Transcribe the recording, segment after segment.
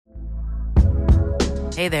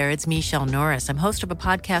Hey there, it's Michelle Norris. I'm host of a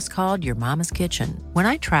podcast called Your Mama's Kitchen. When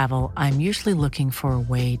I travel, I'm usually looking for a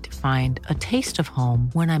way to find a taste of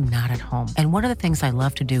home when I'm not at home. And one of the things I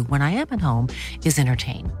love to do when I am at home is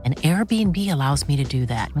entertain. And Airbnb allows me to do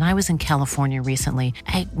that. When I was in California recently,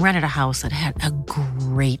 I rented a house that had a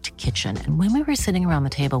great kitchen. And when we were sitting around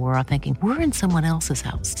the table, we were all thinking, we're in someone else's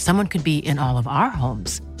house. Someone could be in all of our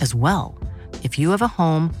homes as well. If you have a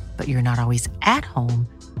home, but you're not always at home,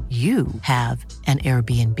 you have an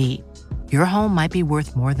Airbnb. Your home might be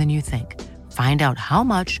worth more than you think. Find out how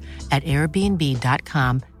much at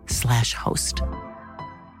airbnb.com/host.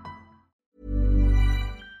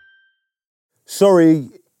 Sorry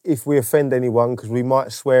if we offend anyone, because we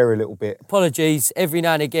might swear a little bit. Apologies. Every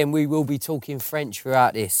now and again, we will be talking French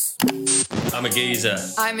throughout this. I'm a geezer.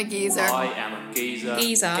 I'm a geezer. I am a geezer.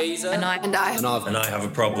 Geezer. And I have a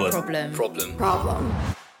problem. Problem.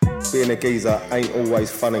 Being a geezer ain't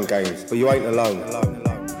always fun and games, but you ain't alone.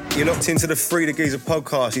 You're locked into the Free the Geezer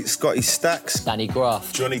podcast. It's Scotty Stacks, Danny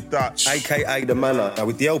Graff, Johnny Dutch, a.k.a. The Manor. Now,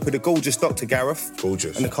 with the help of the gorgeous Dr. Gareth.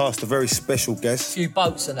 Gorgeous. And the cast of very special guests. a few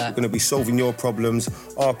boats and We're that. going to be solving your problems,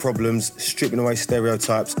 our problems, stripping away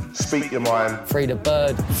stereotypes. Speak your mind. Free the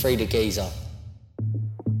bird, free the geezer.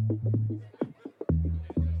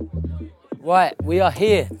 Right, we are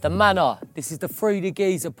here, The Manor. This is the Free the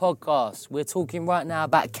Geezer podcast. We're talking right now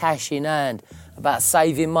about cash in hand, about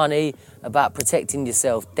saving money, about protecting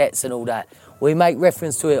yourself, debts and all that. We make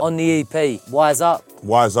reference to it on the EP. Wise Up.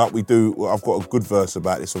 Wise Up, we do. I've got a good verse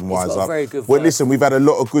about this on Wise got a Up. very good Well, verse. listen, we've had a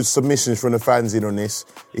lot of good submissions from the fans in on this.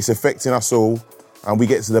 It's affecting us all, and we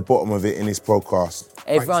get to the bottom of it in this podcast.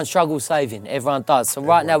 Everyone struggles saving, everyone does. So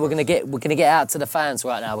right now we're gonna get out to the fans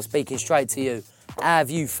right now. We're speaking straight to you. How have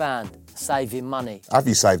you found saving money? Have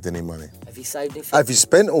you saved any money? Have you saved anything? Have you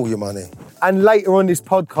spent all your money? And later on this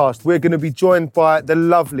podcast, we're going to be joined by the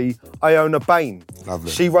lovely Iona Bain.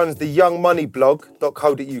 Lovely. She runs the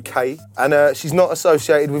youngmoneyblog.co.uk, and she's not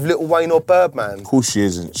associated with Little Wayne or Birdman. Of course she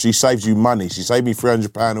isn't. She saves you money. She saved me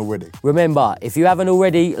 £300 already. Remember, if you haven't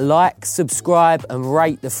already, like, subscribe and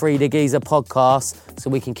rate the Free the Geezer podcast so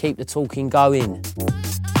we can keep the talking going.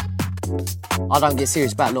 I don't get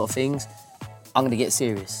serious about a lot of things. I'm going to get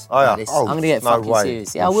serious. Oh, yeah? about this. Oh, I'm going to get no fucking way.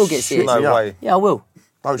 serious. Yeah, I will get serious. No way. Yeah, I will.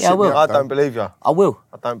 Oh, Yeah, I will. I don't believe you. I will.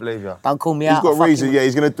 I don't believe you. Don't call me He's out. got a reason. Yeah,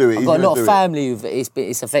 he's going to do it. I've got a lot of family who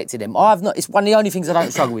it's affected them. I've not. It's one of the only things I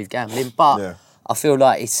don't struggle with, gambling. But Yeah. I feel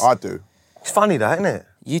like it's. I do. It's funny that, isn't it?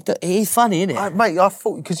 It is funny, isn't it? Mate, I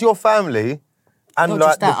thought, because your family and Not like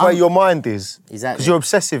just that, the way I'm- your mind is. Exactly. Because you're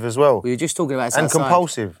obsessive as well. We were just talking about this And outside.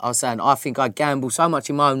 compulsive. I was saying, I think I gamble so much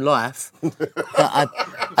in my own life that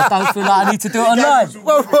I don't feel like I need to do it online.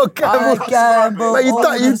 What gambles? I gamble Mate, you all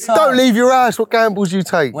don't, the time. don't leave your house. What gambles you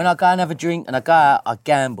take? When I go and have a drink and I go out, I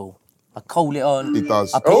gamble. I call it on. He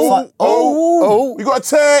does. I pick fi- We got a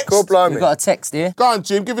text. God blimey. We got a text here. Go on,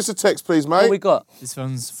 Jim. Give us a text, please, mate. What we got? This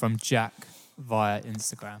one's from Jack via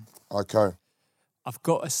Instagram. Okay. I've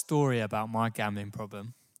got a story about my gambling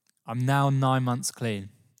problem. I'm now 9 months clean.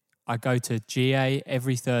 I go to GA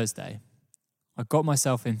every Thursday. I got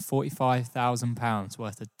myself in £45,000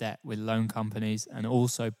 worth of debt with loan companies and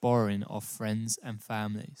also borrowing off friends and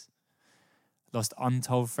families. Lost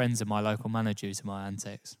untold friends of my local manor due to my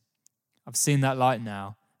antics. I've seen that light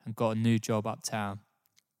now and got a new job uptown.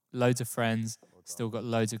 Loads of friends, still got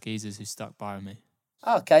loads of geezers who stuck by me.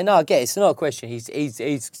 Okay, no, I get it. It's not a question.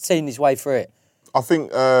 He's seen his way through it. I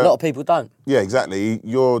think... A lot of people don't. Yeah, exactly.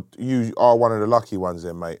 You are one of the lucky ones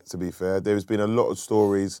then, mate, to be fair. There's been a lot of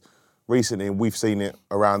stories recently, and we've seen it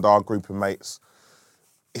around our group of mates.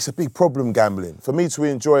 It's a big problem, gambling. For me to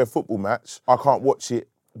enjoy a football match, I can't watch it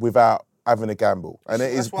without having a gamble. And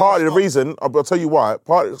it is partly the reason, I'll tell you why,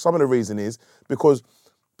 some of the reason is because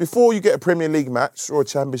before you get a Premier League match or a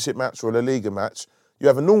Championship match or a La Liga match, you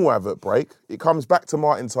have a normal advert break. It comes back to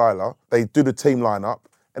Martin Tyler. They do the team lineup.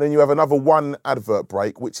 And then you have another one advert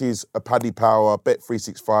break, which is a Paddy Power,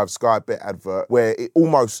 Bet365, Sky Bet advert, where it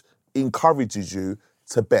almost encourages you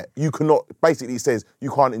to bet. You cannot, basically it says you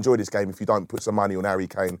can't enjoy this game if you don't put some money on Harry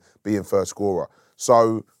Kane being first scorer.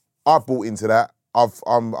 So I've bought into that. I'll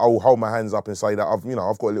hold my hands up and say that I've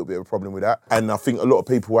got a little bit of a problem with that. And I think a lot of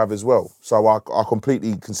people have as well. So I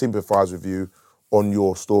completely can sympathise with you on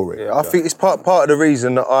your story. Yeah, I think it's part of the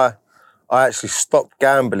reason that I actually stopped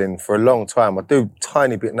gambling for a long time. I do a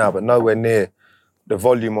tiny bit now, but nowhere near the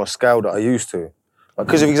volume or scale that I used to.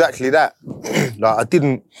 Because of exactly that. Like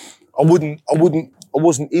I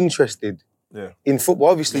wasn't interested in football.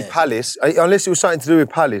 Obviously Palace, unless it was something to do with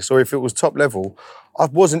Palace or if it was top level, I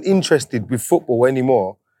wasn't interested with football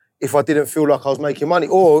anymore if I didn't feel like I was making money.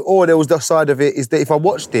 Or there was the side of it is that if I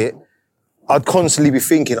watched it, I'd constantly be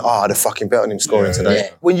thinking, I'd have fucking bet on him scoring today. Yeah.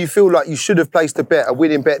 When you feel like you should have placed a bet, a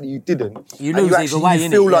winning bet that you didn't, You and lose either way, you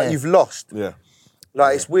innit? feel like Yeah. you've lost. Yeah.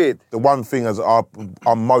 Like, it's weird. The one thing as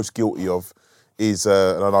I'm most guilty of is,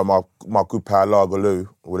 and I know my good pal Lagaloo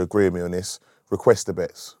would agree with me on this, requester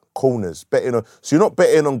bets, corners, betting on. So you're not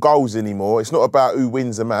betting on goals anymore. It's not about who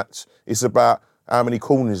wins a match. It's about how many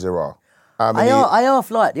corners there are. How many, I half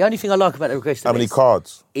like, the only thing I like about the request how many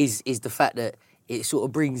cards. is the fact that it sort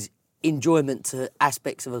of brings enjoyment to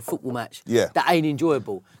aspects of a football match Yeah. that ain't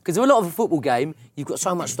enjoyable. Because a lot of a football game, you've got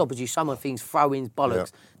so much stoppages, so many things, throw-ins,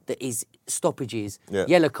 bollocks, that is stoppages,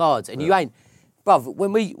 yellow cards, and you ain't. Bruv,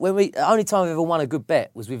 when we, the only time I ever won a good bet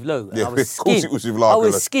was with Lou. And Yeah, I was of course skint. it was with I Lagerlöf.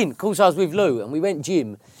 was skint. Of course I was with Lou, and we went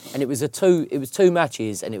gym, and it was two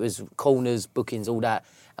matches, and it was corners, bookings, all that.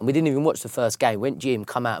 And we didn't even watch the first game. Went gym,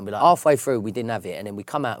 come out, and we're like, halfway through, we didn't have it, and then we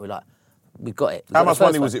come out, and we're like, we got it. How much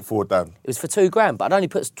money was it for, Dan? It was for $2,000, but I'd only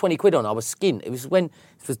put 20 quid on. I was skint. It was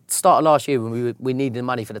the start of last year when we needed the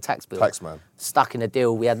money for the tax bill. Taxman. Stuck in a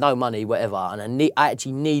deal. We had no money, whatever, and I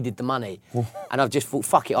actually needed the money. And I've just thought,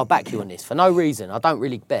 fuck it, I'll back you on this for no reason. I don't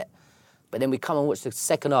really bet. But then we come and watch the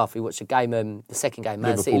second half. We watched the game, the second game,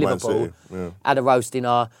 Man City, Liverpool. Had a roast in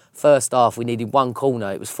our first half. We needed one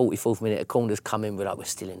corner. It was 44th minute. A corner's come in. We're like, we're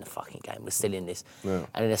still in the fucking game. We're still in this. And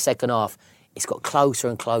in the second half, it's got closer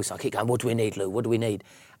and closer. I keep going, what do we need, Lou? What do we need?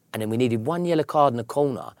 And then we needed one yellow card in the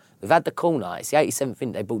corner. We've had the corner. It's the 87th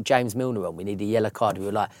minute. They brought James Milner on. We need a yellow card. We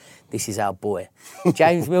were like, this is our boy.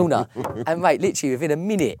 James Milner. And, mate, literally within a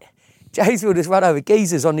minute, James Milner's run over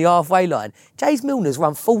geezers on the halfway line. James Milner's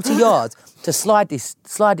run 40 yards to slide this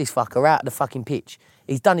fucker out of the fucking pitch.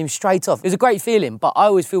 He's done him straight off. It was a great feeling, but I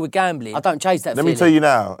always feel with gambling, I don't chase that feeling. Let me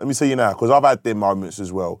tell you now, because I've had them moments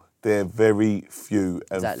as well. They're very few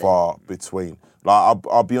and far between. Like,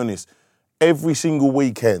 I'll be honest, every single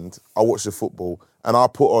weekend I watch the football and I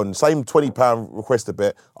put on, same £20 requester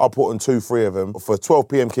bet, I put on 2-3 of them. For 12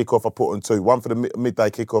 p.m. kickoff, I put on 2. One for the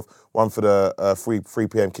midday kickoff, one for the 3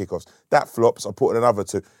 p.m. kickoffs. That flops, I put on another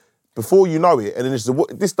 2. Before you know it, and then this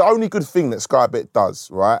is the only good thing that Sky Bet does,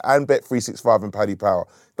 right? And Bet365 and Paddy Power.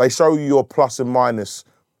 They show you your plus and minus.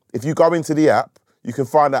 If you go into the app, you can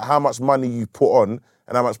find out how much money you put on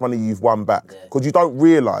and how much money you've won back. Because you don't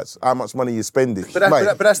realise how much money you're spending.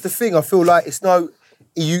 But that's the thing. I feel like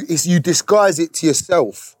you disguise it to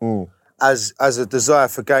yourself as a desire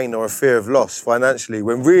for gain or a fear of loss financially,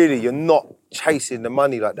 when really you're not chasing the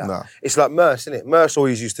money like that. No. It's like Merce, isn't it? Merce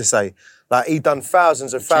always used to say, like, he'd done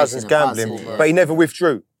thousands and thousands gambling, but he never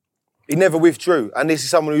withdrew. He never withdrew. And this is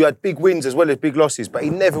someone who had big wins as well as big losses, but he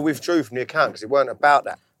never withdrew from the account because it weren't about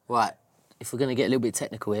that. Right. If we're going to get a little bit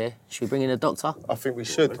technical here, should we bring in a doctor? I think we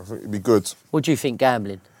should. I think it'd be good. What do you think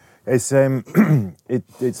gambling? It's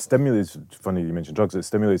it stimulates. Funny you mentioned drugs. It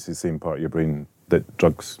stimulates the same part of your brain that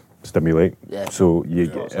drugs stimulate. Yeah. So you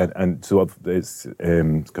get, and so it's a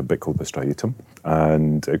bit called the striatum,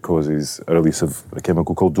 and it causes a release of a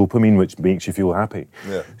chemical called dopamine, which makes you feel happy.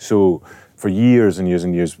 Yeah. So for years and years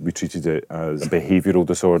and years, we treated it as a behavioural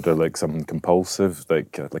disorder, like something compulsive,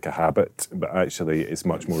 like a habit, but actually it's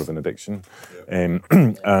much more of an addiction. And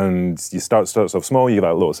you starts off small, you get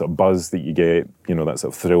that little sort of buzz that you get, that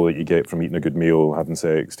sort of thrill that you get from eating a good meal, having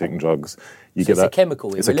sex, taking drugs. You get it's that. A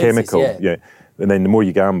chemical. It's a chemical, yeah. And then the more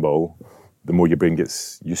you gamble, the more your brain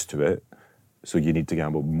gets used to it. So you need to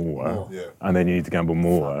gamble more, and then you need to gamble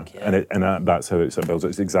more, and that's how it sort of builds.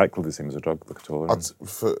 It's exactly the same as a drug, like a tolerance.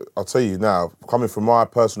 I'll tell you now, coming from my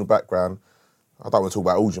personal background, I don't want to talk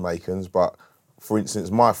about all Jamaicans, but for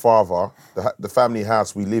instance, my father, the family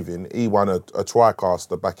house we live in, he won a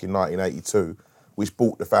TriCaster back in 1982, which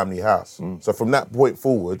bought the family house. So from that point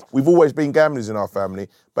forward, we've always been gamblers in our family,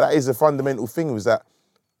 but that is a fundamental thing, was that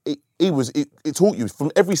it taught you from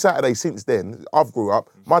every Saturday since then. I've grew up.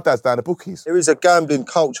 My dad's down the bookies. There is a gambling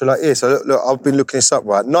culture like this. So look, I've been looking this up.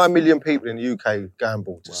 Right, 9 million people in the UK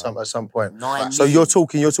gambled at some point. 9 so you're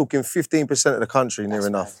talking 15% of the country, near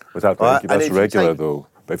enough. But that's regular though.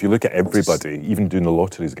 But if you look at everybody, even doing the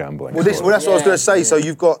lotteries gambling. Well, that's what I was going to say. So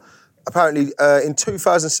you've got apparently in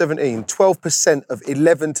 2017, 12% of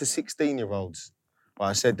 11 to 16-year-olds.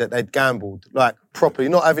 I said that they'd gambled, like, properly,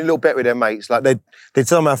 not having a little bet with their mates. Like, they'd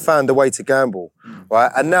somehow found a way to gamble,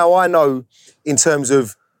 right? And now I know, in terms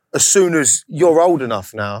of, as soon as you're old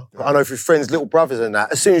enough now, I know through friends, little brothers and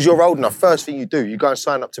that, as soon as you're old enough, first thing you do, you go and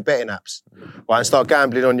sign up to betting apps, right, and start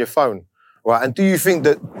gambling on your phone, right? And do you think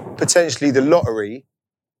that potentially the lottery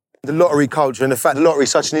The lottery culture and the fact the lottery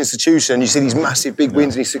is such an institution, you see these massive big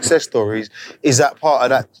wins and these success stories, is that part of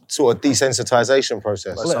that sort of desensitisation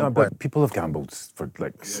process? at some But point? people have gambled for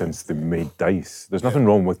since they made dice. There's nothing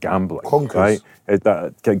wrong with gambling, Conkers.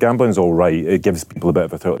 right? Gambling's all right. It gives people a bit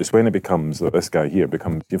of a thrill. It's when it becomes like this guy here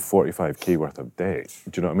becomes 45k worth of debt.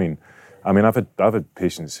 Do you know what I mean? I mean, I've had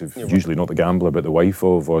patients who've usually not the gambler, but the wife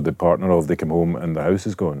of or the partner of. They come home and the house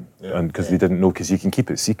is gone, and because they didn't know, because you can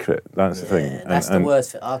keep it secret. That's the thing. Yeah, that's the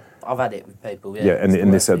worst. I've had it with people. Yeah, Yeah, and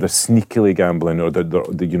they're sneakily gambling, or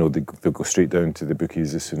they'll go straight down to the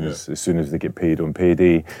bookies as soon as they get paid on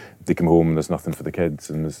payday. They come home and there's nothing for the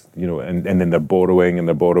kids, and there's, and then they're borrowing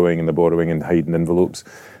and hiding envelopes.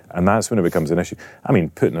 And that's when it becomes an issue. I mean,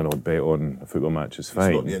 putting an odd bet on a football match is fine.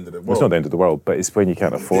 It's not the end of the world. It's not the end of the world, but it's when you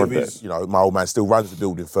can't afford it. My old man still runs the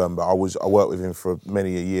building firm, but I worked with him for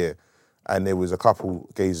many a year, and there was a couple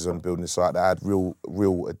geezers on the building site that had real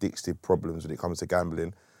addictive problems when it comes to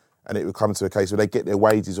gambling, and it would come to a case where they get their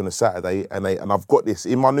wages on a Saturday, and I've got this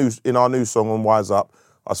in our new song on Wise Up.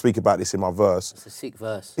 I speak about this in my verse. It's a sick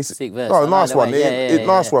verse. No, nice one.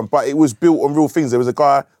 Nice one. But it was built on real things. There was a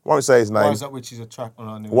guy, I won't say his name. Wise Up, which is a track on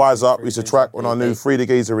our new... Wise Up is a track on our new Free the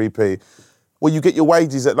Geezer EP. Well, you get your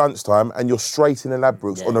wages at lunchtime and you're straight in the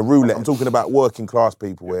Ladbrokes on a roulette. I'm talking about working class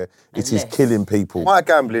people where it is killing people. My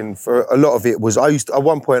gambling, for a lot of it, was at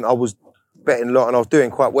one point I was betting a lot and I was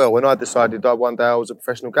doing quite well when I decided that one day I was a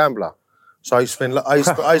professional gambler. So I was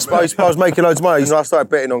making loads of money. I started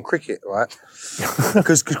betting on cricket, right?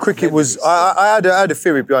 Because cricket was... I had a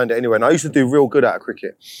theory behind it anyway, and I used to do real good at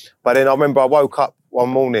cricket. But then I remember I woke up one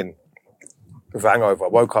morning with a hangover. I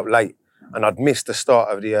woke up late, and I'd missed the start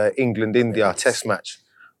of the England-India test match,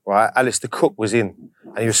 right? Alistair Cook was in,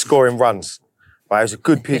 and he was scoring runs. Right? It was a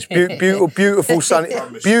good pitch, beautiful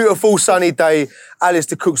sunny day.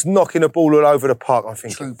 Alistair Cook's knocking the ball all over the park. I'm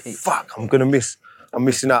thinking, fuck, I'm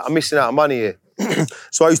missing out on money here.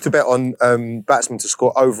 So I used to bet on batsmen to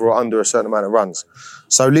score over or under a certain amount of runs.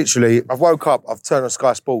 So literally, I've woke up, I've turned on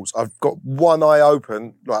Sky Sports, I've got one eye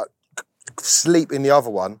open, like sleep in the other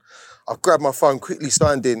one. I've grabbed my phone, quickly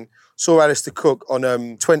signed in, saw Alistair Cook on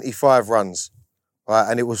 25 runs, right?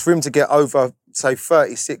 And it was for him to get over, say,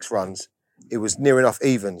 36 runs. It was near enough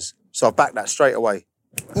evens. So I backed that straight away.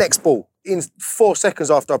 Next ball. In 4 seconds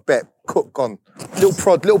after I bet, Cook gone. Little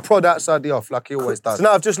prod outside the off, like he always does. So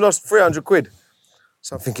now I've just lost 300 quid.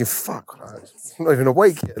 So I'm thinking, fuck, like, I'm not even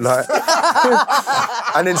awake yet. Like,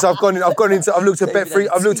 and then so I've looked at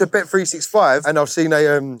Bet365, and I've seen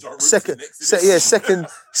a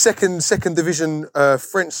second division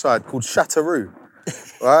French side called Châteauroux,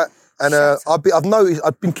 right? And I've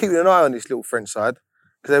been keeping an eye on this little French side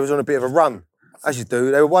because they was on a bit of a run, as you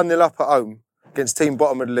do. They were 1-0 up at home against team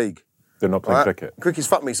bottom of the league. They're not playing cricket. Cricket's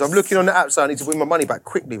fucked me. So I'm looking on the app, so I need to win my money back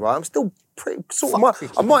quickly, right? I'm still pretty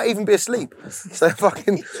I might even be asleep. So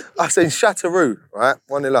I said Châteauroux, right?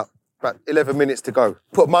 1-0 up. About 11 minutes to go.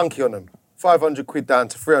 Put a monkey on them. 500 quid down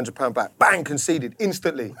to £300 back. Bang, conceded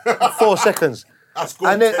instantly. 4 seconds.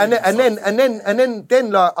 And then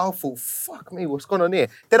like I thought, fuck me, what's going on here?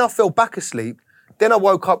 Then I fell back asleep. Then I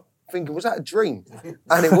woke up thinking, was that a dream?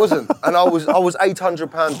 And it wasn't. And I was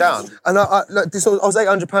 £800 down. And I was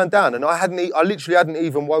 £800 down, and I literally hadn't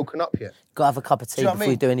even woken up yet. Got to have a cup of tea before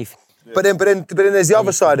you do anything. Yeah. But then there's the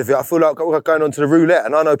other side of it. I feel like going on to the roulette,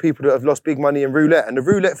 and I know people that have lost big money in roulette, and the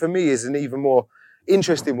roulette for me is an even more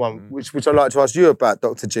interesting one, which I'd like to ask you about,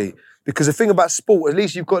 Dr. G. Because the thing about sport, at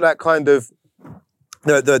least you've got that kind of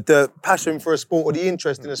the passion for a sport or the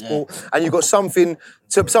interest in a sport, and you've got something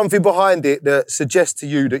behind it that suggests to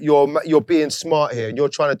you that you're being smart here and you're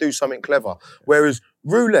trying to do something clever. Whereas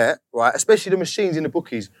roulette, right, especially the machines in the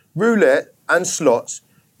bookies, roulette and slots,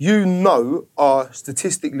 are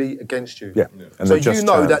statistically against you. Yeah. And so you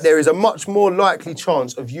know that there is a much more likely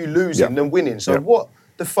chance of you losing than winning. So what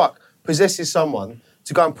the fuck possesses someone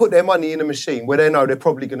to go and put their money in a machine where they know they're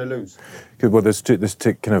probably going to lose? Good. Well, there's two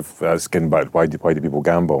kind of skin back. Why do people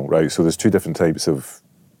gamble, right? So there's two different types of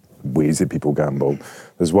ways that people gamble.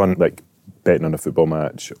 There's one like betting on a football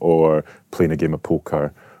match or playing a game of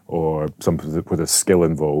poker or something with a skill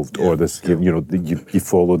involved, or this, you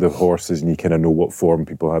follow the horses and you kind of know what form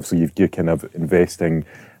people have. So you're kind of investing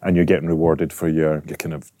and you're getting rewarded for your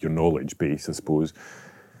knowledge base, I suppose.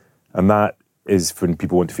 And that is when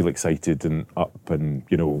people want to feel excited and up and,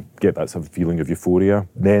 get that sort of feeling of euphoria.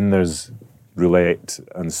 Then there's roulette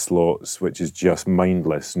and slots, which is just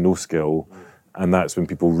mindless, no skill, And that's when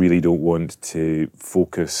people really don't want to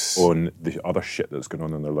focus on the other shit that's going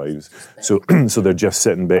on in their lives. So they're just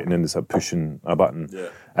sitting betting and sort of pushing a button. Yeah.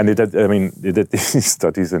 And they did these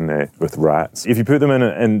studies with rats. If you put them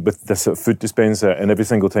in with this sort of food dispenser, and every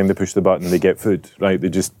single time they push the button, they get food, right? They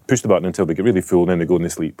just push the button until they get really full, and then they go and they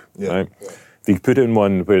sleep, right? Yeah. If you put it in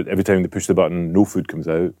one where every time they push the button, no food comes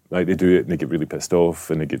out, like they do it and they get really pissed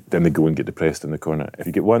off and then they go and get depressed in the corner. If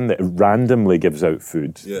you get one that randomly gives out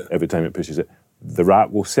food every time it pushes it, the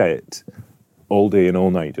rat will sit all day and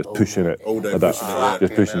all night just pushing it. All day like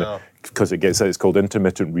just pushing it. Because it's called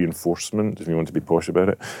intermittent reinforcement, if you want to be posh about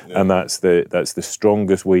it. Yeah. And that's the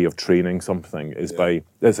strongest way of training something is by,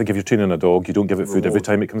 it's like if you're training a dog, you don't give it food every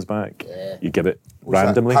time it comes back. Yeah. You give it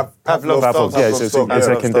randomly. Pavlov's. Yeah, it's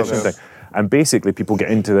a conditioning thing. And basically, people get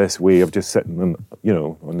into this way of just sitting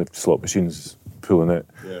on the slot machines, pulling it,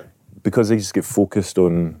 because they just get focused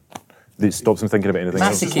on. It stops them thinking about anything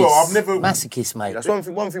else. Masochist, mate. That's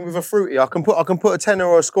one thing with a fruity. I can put a tenner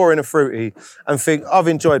or a score in a fruity and think I've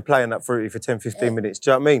enjoyed playing that fruity for 10, 15 minutes.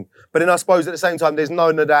 Do you know what I mean? But then I suppose at the same time, there's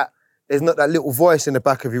not that little voice in the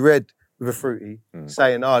back of your head with a fruity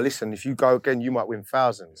saying, "Oh, listen, if you go again, you might win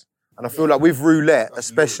thousands." And I feel like with roulette,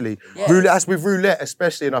 especially,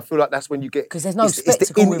 and I feel like that's when you get because there's no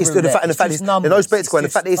spectacle with roulette. The fact there's no spectacle, and the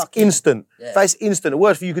fact that it's instant. The fact it's instant. The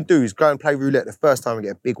worst thing you can do is go and play roulette the first time and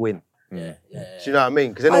get a big win. Yeah. Do you know what I mean?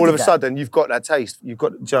 Because then all of a sudden you've got that taste. Do you know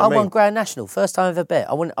what I mean? won Grand National, first time I've ever bet.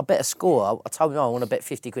 I bet a score. I told her, I want to bet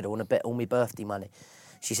 50 quid. I want to bet all my birthday money.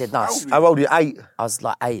 She said, no. How old are you? 8? I was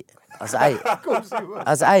like 8. I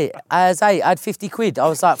was 8. I had 50 quid. I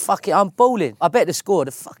was like, fuck it, I'm balling. I bet the score.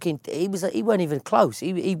 He weren't even close.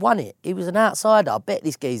 He won it. He was an outsider. I bet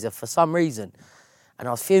this geezer for some reason. And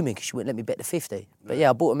I was fuming because she wouldn't let me bet the 50. But yeah,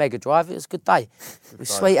 I bought a Mega Drive. It was a good day. It was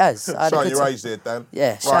sweet as. Showing your age there, Dan.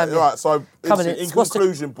 Yeah. Right, so in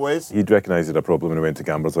conclusion, boys. He'd recognised it a problem when he went to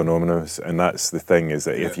Gamblers Anonymous, and that's the thing, is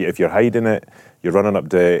that if you're hiding it, you're running up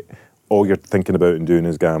debt, all you're thinking about and doing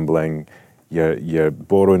is gambling, you're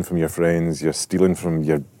borrowing from your friends, you're stealing from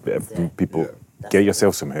people. Yeah. Get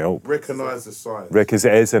yourself some help. Recognise the signs. Because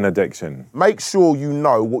it is an addiction. Make sure you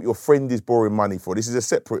know what your friend is borrowing money for. This is a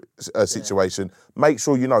separate situation. Make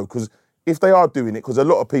sure you know, because if they are doing it, because a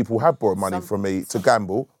lot of people have borrowed money from me to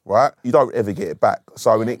gamble, right? You don't ever get it back.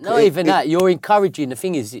 So that. You're encouraging. The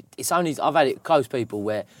thing is, it's only I've had it with close people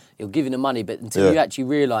where you're giving them money, but until you actually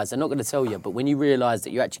realise, they're not going to tell you. But when you realise that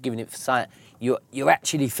you're actually giving it for something, you're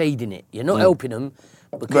actually feeding it. You're not helping them.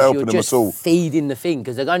 Because you're just feeding the thing,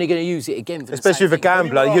 because they're only going to use it again for especially with a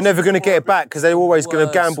gambler, you're never going to get it back because they're always going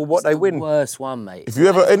to gamble what they win. Worst one, mate. If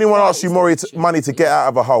anyone asks you money to get out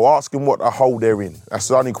of a hole, ask them what a hole they're in. That's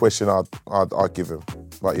the only question I'd give them.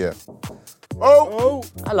 But yeah. Oh!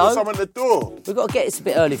 Hello. Someone at the door. We've got to get this a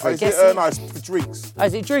bit early for a guest. Nice for drinks. Oh,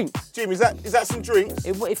 is it drinks? Jim, is that some drinks?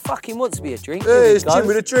 It fucking wants to be a drink. Yeah, it's Jim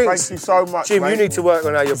with the drinks. Thank you so much, Jim, mate. you need to work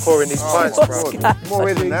on how you're pouring these pints, bro.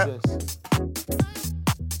 More than that.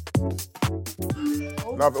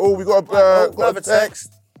 We got a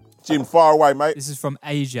text. Jim, far away, mate. This is from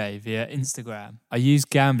AJ via Instagram. I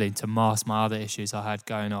used gambling to mask my other issues I had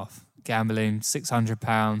going off. Gambling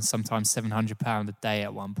 £600, sometimes £700 a day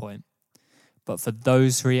at one point. But for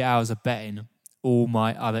those 3 hours of betting, all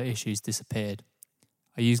my other issues disappeared.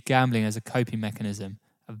 I used gambling as a coping mechanism,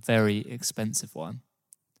 a very expensive one.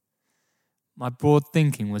 My broad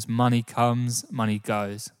thinking was money comes, money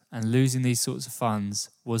goes, and losing these sorts of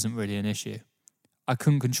funds wasn't really an issue. I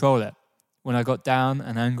couldn't control it. When I got down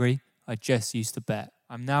and angry, I just used to bet.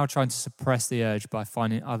 I'm now trying to suppress the urge by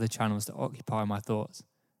finding other channels to occupy my thoughts.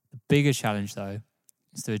 The bigger challenge, though,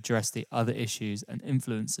 is to address the other issues and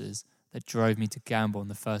influences that drove me to gamble in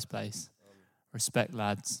the first place. Respect,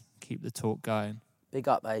 lads. Keep the talk going. Big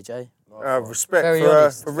up, AJ.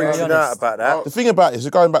 Respect for reaching out about that. The thing about it is,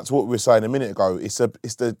 going back to what we were saying a minute ago, it's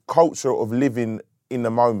the culture of living in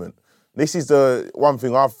the moment. This is the one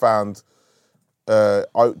thing I've found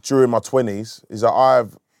during my 20s, is that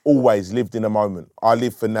I've always lived in a moment. I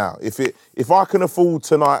live for now. If I can afford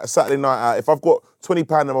tonight, a Saturday night out, if I've got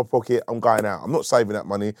 £20 in my pocket, I'm going out. I'm not saving that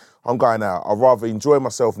money, I'm going out. I'd rather enjoy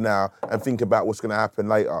myself now and think about what's going to happen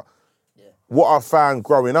later. Yeah. What I found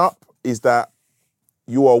growing up is that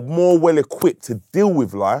you are more well equipped to deal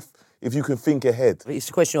with life if you can think ahead. It's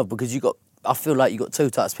a question of, because I feel like you've got two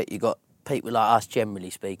types of people. You've got people like us, generally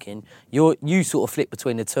speaking. You sort of flip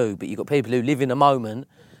between the two, but you've got people who live in a moment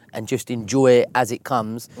and just enjoy it as it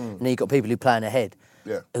comes, and then you've got people who plan ahead,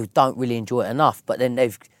 who don't really enjoy it enough. But then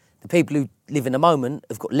the people who live in the moment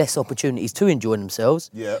have got less opportunities to enjoy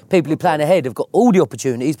themselves. Yeah. People who plan ahead have got all the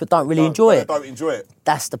opportunities but don't really enjoy it. Don't enjoy it.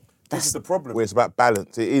 This is the problem. It's about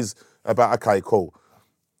balance. It is about, okay, cool.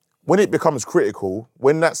 when it becomes critical,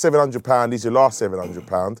 when that £700 is your last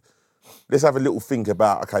 £700, let's have a little think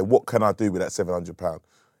about, okay, what can I do with that £700?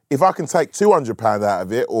 If I can take £200 out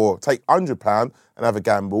of it, or take £100 and have a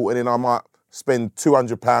gamble, and then I might spend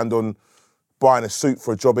 £200 on buying a suit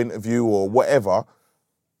for a job interview or whatever,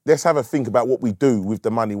 let's have a think about what we do with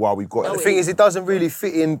the money while we've got it. The thing is, it doesn't really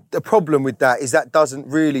fit in. The problem with that is that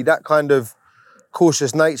kind of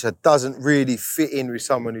cautious nature doesn't really fit in with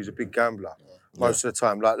someone who's a big gambler most of the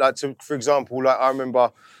time. For example, I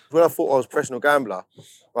remember when I thought I was a professional gambler,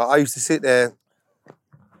 right, I used to sit there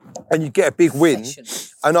and you'd get a big win,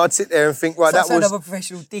 and I'd sit there and think, right, that was... I'm a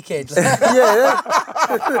professional dickhead. yeah.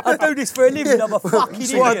 I do this for a living, I'm a fucking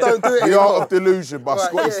That's why I idiot. don't do it The anymore. Art of Delusion by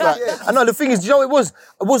Scotty Stack. I know, the thing is, do you know what it was?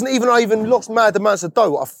 It wasn't even I even lost mad amounts of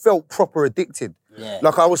dough. I felt proper addicted. Yeah.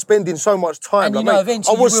 Like I was spending so much time. And you like, know, mate,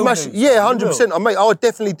 eventually I was you will smashing. lose. Yeah, You 100%. I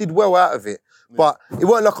definitely did well out of it. But it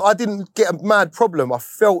wasn't like I didn't get a mad problem. I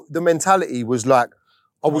felt the mentality was like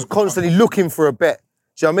I was constantly looking for a bet.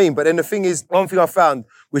 Do you know what I mean? But then the thing is, one thing I found,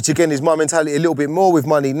 which again is my mentality a little bit more with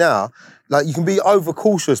money now, like you can be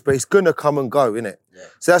overcautious, but it's gonna come and go, innit? Yeah.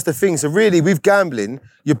 So that's the thing. So really, with gambling,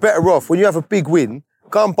 you're better off when you have a big win,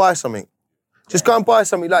 go and buy something. Just go and buy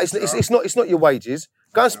something. Like it's not your wages.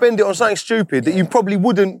 Go and spend it on something stupid that you probably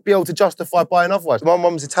wouldn't be able to justify buying otherwise. My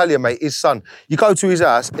mum's Italian, mate, his son. You go to his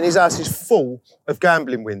house, and his house is full of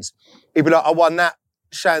gambling wins. He'd be like, I won that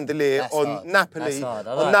chandelier That's on hard. Napoli. That's hard.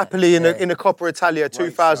 I On like Napoli that. in a Coppa Italia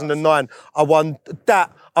 2009. I won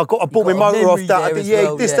that. I bought my got a motor off memory that. there as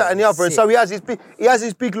well, This, yeah. that, and the other. And so he has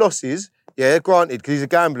his big losses. Yeah, granted, because he's a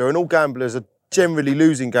gambler, and all gamblers are generally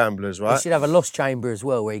losing gamblers, We right? should have a lost chamber as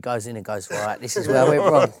well, where he goes in and goes, all right, this is where I went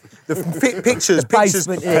wrong. The pictures.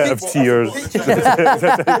 Basement, yeah. Of tears.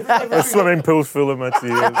 A swimming pool's full of my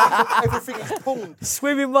tears. Everything is pawned.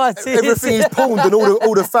 Swimming my tears. Everything is pawned, and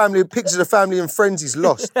all the family pictures of family and friends is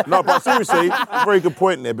lost. No, but seriously, very good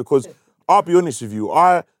point there, because I'll be honest with you,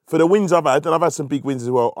 for the wins I've had, and I've had some big wins as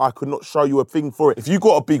well, I could not show you a thing for it. If you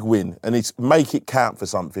got a big win and it's make it count for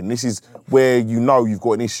something, this is where you know you've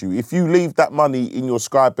got an issue. If you leave that money in your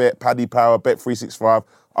Sky Bet, Paddy Power, Bet365,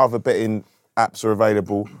 other betting apps are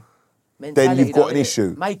available, then you've got an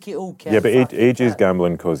issue. Make it all count. Yeah, but AJ's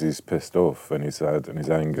gambling because he's pissed off and he's sad and he's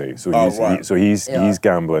angry. So he's he's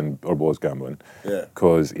gambling, or was gambling,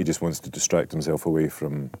 because he just wants to distract himself away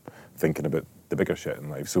from thinking about the bigger shit in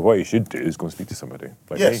life. So what he should do is go and speak to somebody.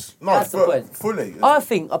 Like Yes, me. no, That's the point. fully. I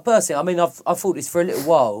think, personally, I mean, I've thought this for a little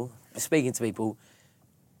while, speaking to people.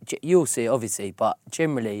 You'll see it, obviously, but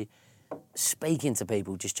generally, speaking to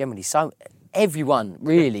people, just generally, everyone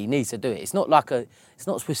really needs to do it. It's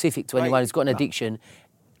not specific to anyone who's got an addiction,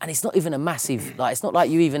 and it's not even a massive, it's not like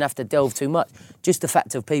you even have to delve too much. Just the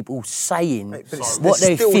fact of people saying what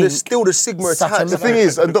they think. There's still the stigma such a attached. The thing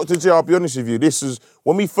is, and Dr. J, I'll be honest with you, this is,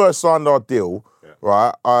 when we first signed our deal,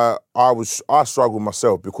 right, I struggled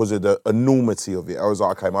myself because of the enormity of it. I was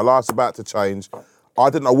like, okay, my life's about to change. I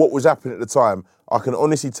didn't know what was happening at the time. I can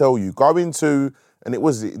honestly tell you, going to, and it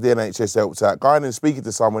was the NHS helped out, going and speaking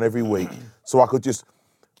to someone every week, so I could just,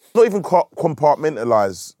 not even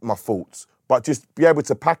compartmentalise my thoughts, but just be able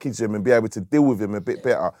to package them and be able to deal with them a bit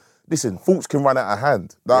better. Listen, thoughts can run out of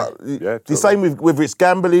hand. The same with whether it's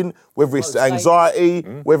gambling, whether it's anxiety,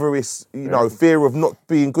 whether it's fear of not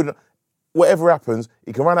being good enough. Whatever happens,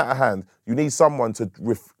 it can run out of hand. You need someone to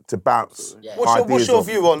bounce. What's your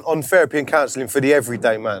view on therapy and counselling for the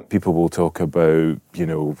everyday man? People will talk about,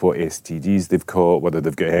 what STDs they've caught, whether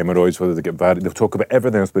they've got hemorrhoids, whether they get varices. They'll talk about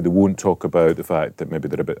everything else, but they won't talk about the fact that maybe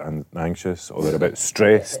they're a bit anxious, or they're a bit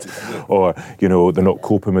stressed, or, they're not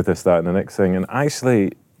coping with this, that, and the next thing. And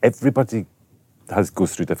actually, everybody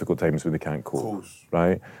goes through difficult times when they can't cope,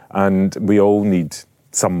 right? And we all need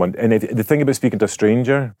someone. And the thing about speaking to a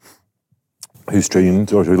stranger who's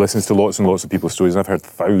trained or who listens to lots and lots of people's stories, and I've heard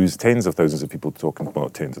tens of thousands of people talking, well,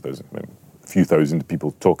 tens of thousands, a few thousand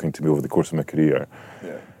people talking to me over the course of my career.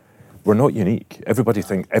 Yeah. We're not unique. Everybody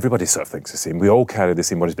sort of thinks the same. We all carry the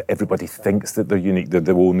same worries, but everybody thinks that they're unique. They're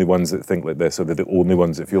the only ones that think like this, or they're the only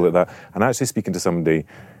ones that feel like that. And actually speaking to somebody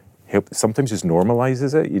sometimes just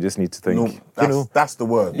normalises it. You just need to think, that's the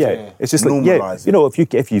word. Yeah, it's just normalise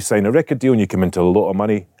it. If you sign a record deal and you come into a lot of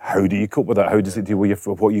money, how do you cope with that? How does it deal with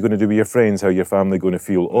what are you going to do with your friends? How your family going to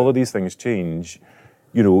feel? All of these things change.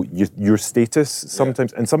 Your status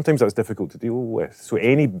sometimes, and sometimes that's difficult to deal with. So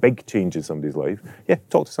any big change in somebody's life,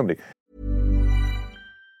 talk to somebody.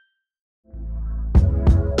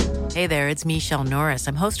 Hey there, it's Michelle Norris.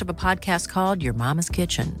 I'm host of a podcast called Your Mama's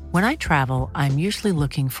Kitchen. When I travel, I'm usually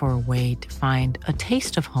looking for a way to find a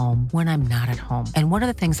taste of home when I'm not at home. And one of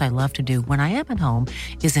the things I love to do when I am at home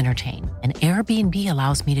is entertain. And Airbnb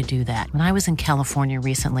allows me to do that. When I was in California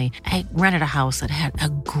recently, I rented a house that had a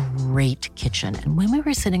great kitchen. And when we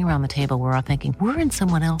were sitting around the table, we were all thinking, we're in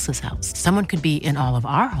someone else's house. Someone could be in all of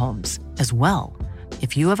our homes as well.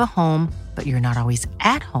 If you have a home, but you're not always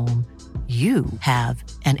at home, you have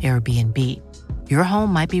an Airbnb. Your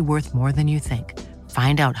home might be worth more than you think.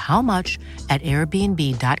 Find out how much at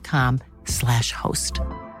airbnb.com/host.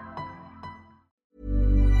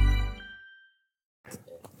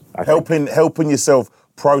 Helping yourself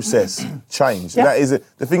process change. That is it.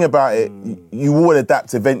 The thing about it, you will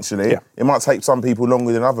adapt eventually. Yeah. It might take some people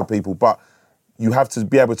longer than other people, but you have to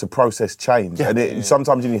be able to process change. And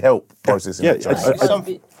sometimes you need help processing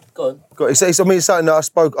change. Go on. It's something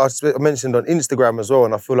that I mentioned on Instagram as well,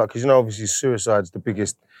 and I feel like, because obviously suicide's the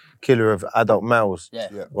biggest killer of adult males,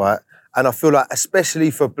 right? And I feel like,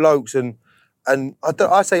 especially for blokes, and I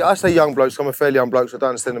say young blokes, I'm a fairly young bloke, so I don't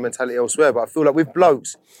understand the mentality elsewhere, but I feel like with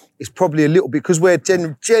blokes, it's probably a little bit, because we're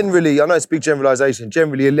generally, I know it's a big generalisation,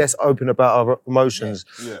 generally less open about our emotions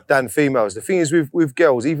than females. The thing is with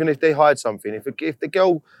girls, even if they hide something, if the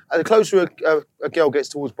girl, the closer a girl gets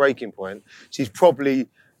towards breaking point, she's probably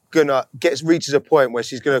reaches a point where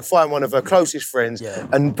she's gonna find one of her closest friends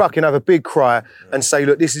and fucking have a big cry and say,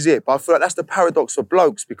 look, this is it. But I feel like that's the paradox for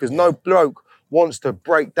blokes, because no bloke wants to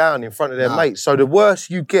break down in front of their mates. So the worse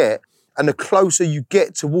you get and the closer you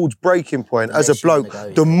get towards breaking point as a bloke,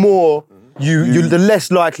 the more the less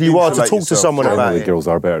likely you are to talk to someone about it. Girls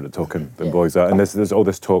are better at talking than boys are, and there's all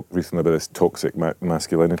this talk recently about this toxic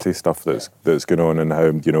masculinity stuff that's going on, and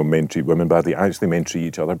how men treat women badly. Actually, men treat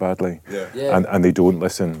each other badly, and they don't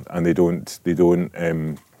listen, and they don't. They're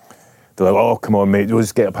like, oh, come on, mate, you'll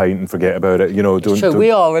just get a pint and forget about it. Don't.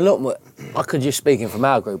 We are a lot more. I could just speaking from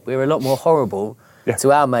our group. We're a lot more horrible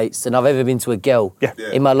to our mates than I've ever been to a girl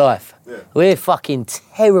in my life. We're fucking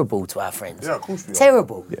terrible to our friends. Yeah, of course we are.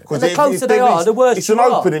 Terrible. And the closer they are, the worse it's you an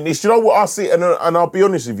are. opening. It's, what I see, and I'll be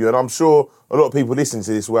honest with you, and I'm sure a lot of people listening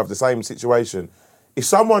to this will have the same situation. If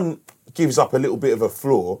someone gives up a little bit of a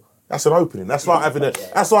flaw, that's an opening. That's like having a free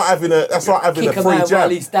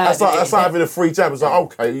jab. That's like having a free jab. It's like,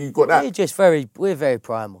 okay, you got that. We're very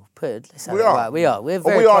primal. Let's have We it are. right. We are. We're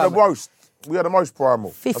very We are the primal. most. We are the most primal.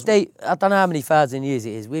 50, I don't know how many thousand years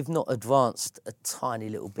it is. We've not advanced a tiny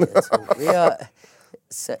little bit at all. We are.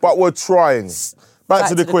 But we're trying. Back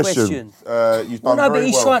to the question. You've done But very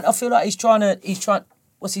he's well. trying. I feel like he's trying.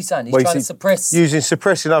 What's he saying? He's trying to suppress.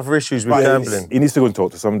 Suppressing other issues with gambling. He needs to go and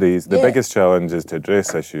talk to somebody. The biggest challenge is to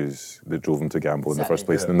address issues that drove him to gamble in the first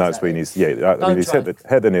place, and that's where he needs. He's hit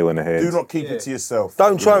the nail on the head. Do not keep it to yourself.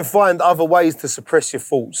 Don't try and find other ways to suppress your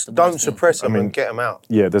thoughts. Don't suppress them and get them out.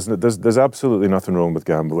 Yeah, there's absolutely nothing wrong with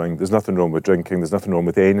gambling. There's nothing wrong with drinking. There's nothing wrong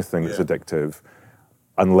with anything that's addictive,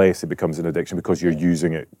 unless it becomes an addiction because you're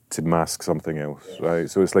using it to mask something else, right?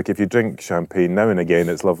 So it's like, if you drink champagne now and again,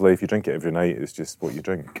 it's lovely. If you drink it every night, it's just what you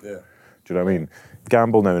drink. Yeah. Do you know what I mean?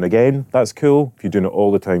 Gamble now and again, that's cool. If you're doing it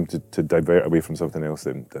all the time to divert away from something else,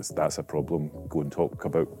 then that's a problem. Go and talk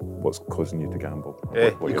about what's causing you to gamble.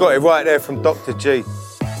 Yeah, you got it right there from Dr. G.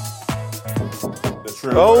 The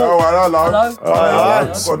truth. Oh, hello. Hello.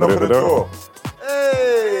 Got a knock on the door.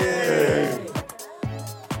 Hey!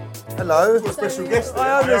 Hello. Got a special guest.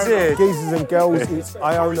 Iona's here. Geezers and girls, it's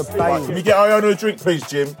Iona Can Bain. you get Iona a drink, please,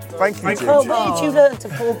 Jim? Thank you, Jim. Oh, where did you learn to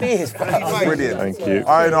pour beers? Brilliant. Thank you.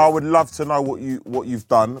 Iona, I would love to know what you've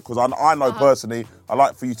done, because I know personally, I'd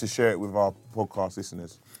like for you to share it with our podcast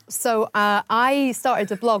listeners. So I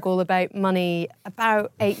started a blog all about money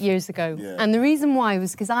about 8 years ago. Yeah. And the reason why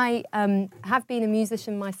was because I have been a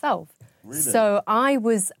musician myself. Really? So I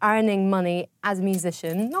was earning money as a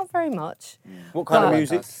musician, not very much. What kind of But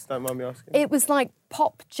music? Don't mind me asking. It was like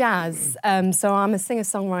pop jazz. So I'm a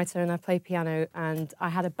singer-songwriter and I play piano, and I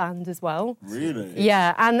had a band as well. Really?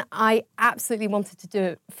 Yeah, and I absolutely wanted to do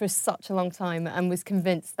it for such a long time and was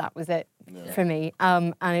convinced that was it for me.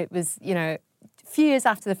 And it was, a few years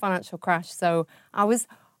after the financial crash, so I was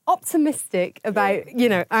optimistic about,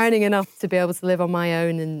 earning enough to be able to live on my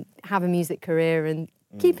own and have a music career and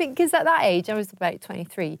keep it, because at that age, I was about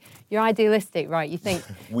 23, you're idealistic, right? You think...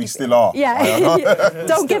 We still are. Yeah,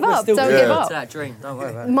 don't give up, don't give up. That dream, don't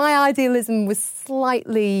worry about it. My idealism was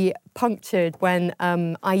slightly punctured when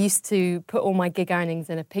I used to put all my gig earnings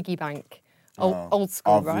in a piggy bank. Old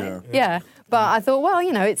school, right? Yeah. But I thought, well,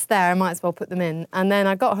 it's there, I might as well put them in. And then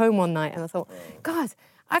I got home one night and I thought, God,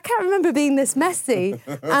 I can't remember being this messy.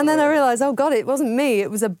 And then I realised, oh God, it wasn't me,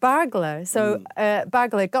 it was a burglar. So a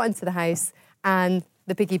burglar got into the house and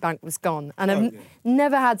the piggy bank was gone. And I've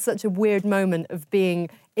never had such a weird moment of being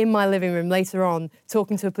in my living room later on,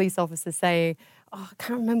 talking to a police officer saying, I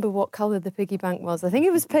can't remember what colour the piggy bank was. I think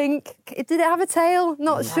it was pink. Did it have a tail?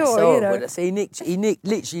 Not sure, you know. But he literally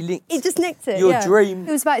nicked. He just nicked it, Your dream.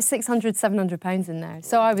 It was about 600, 700 pounds in there.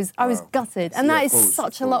 So I was gutted. And that is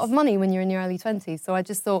such a lot of money when you're in your early 20s. So I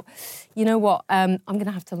just thought, you know what, I'm going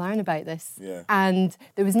to have to learn about this. Yeah. And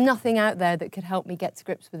there was nothing out there that could help me get to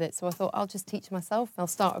grips with it. So I thought, I'll just teach myself. I'll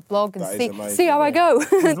start a blog and see how I go.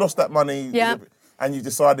 You've lost that money. Yeah. And you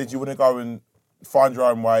decided you want to go and find your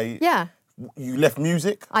own way. Yeah. You left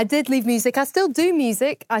music? I did leave music. I still do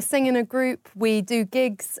music. I sing in a group. We do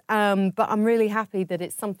gigs. But I'm really happy that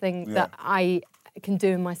it's something that I can do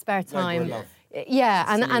in my spare time. Yeah,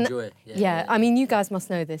 and enjoy it. Yeah, I mean, you guys must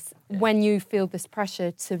know this. When you feel this pressure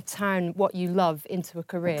to turn what you love into a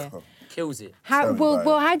career, kills it. How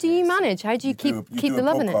do you manage? How do you keep the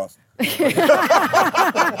love in it?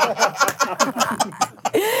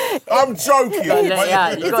 I'm joking. You gotta let it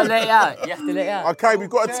out. You gotta let it out. You have to let it out. Okay, we've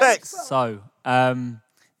got a text. So,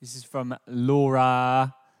 this is from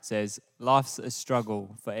Laura. Says, life's a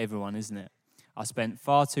struggle for everyone, isn't it? I spent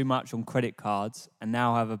far too much on credit cards and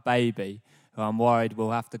now have a baby who I'm worried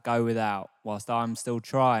will have to go without whilst I'm still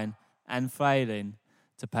trying and failing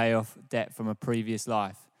to pay off debt from a previous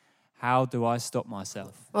life. How do I stop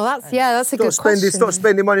myself? Well, that's a good question. Stop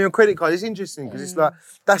spending money on credit cards. It's interesting because it's like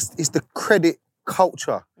it's the credit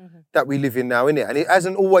culture that we live in now, innit? And it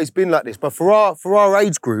hasn't always been like this. But for our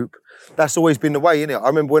age group, that's always been the way, innit? I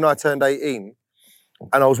remember when I turned 18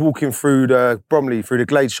 and I was walking through the Bromley, through the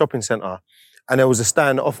Glades shopping centre, and there was a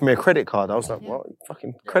stand that offered me a credit card. I was like, what?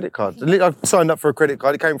 Fucking credit card. I signed up for a credit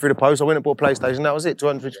card. It came through the post. I went and bought a PlayStation. That was it,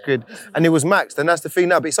 250 quid. And it was maxed. And that's the thing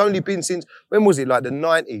now. But it's only been since, when was it? Like the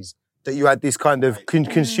 90s. That you had this kind of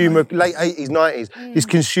consumer, late 80s, 90s, this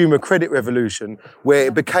consumer credit revolution where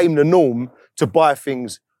it became the norm to buy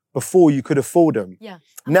things before you could afford them. Yeah.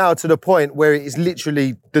 Now to the point where it is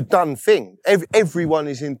literally the done thing. Everyone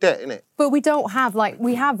is in debt, innit? But we don't have,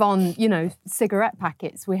 we have on, cigarette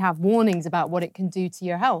packets, we have warnings about what it can do to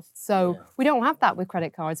your health. So we don't have that with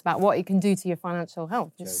credit cards about what it can do to your financial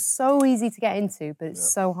health. It's so easy to get into, but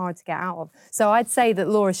it's so hard to get out of. So I'd say that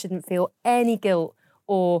Laura shouldn't feel any guilt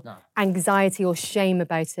or anxiety or shame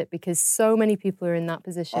about it because so many people are in that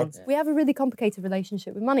position. We have a really complicated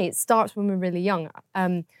relationship with money. It starts when we're really young.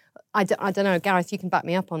 I don't know, Gareth, you can back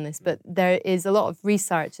me up on this, but there is a lot of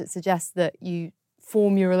research that suggests that you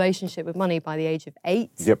form your relationship with money by the age of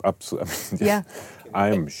 8. Yep, absolutely. Yeah.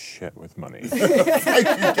 I'm shit with money. Thank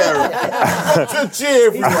you, Gareth. Cheer,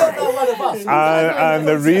 everyone. And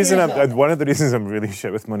the reason, one of the reasons I'm really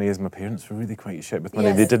shit with money is my parents were really quite shit with money.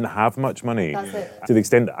 Yes. They didn't have much money. That's it. To the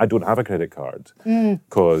extent that I don't have a credit card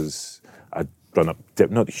because I'd run up debt,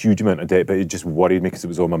 not a huge amount of debt, but it just worried me because it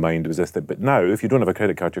was on my mind. It was this thing. But now, if you don't have a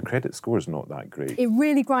credit card, your credit score is not that great. It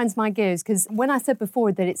really grinds my gears because when I said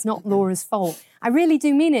before that it's not Laura's fault, I really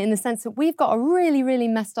do mean it in the sense that we've got a really, really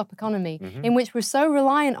messed up economy in which we're so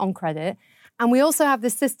reliant on credit. And we also have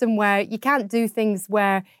this system where you can't do things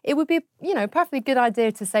where it would be, a perfectly good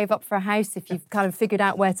idea to save up for a house if you've kind of figured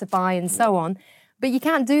out where to buy and so on. But you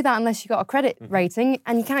can't do that unless you've got a credit rating,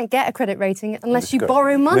 and you can't get a credit rating unless you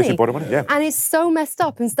borrow money. Unless you borrow money, yeah. And it's so messed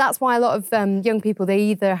up, and that's why a lot of young people, they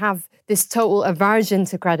either have this total aversion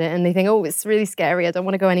to credit and they think, oh, it's really scary, I don't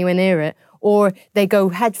want to go anywhere near it, or they go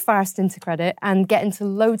head first into credit and get into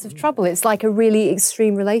loads of trouble. It's like a really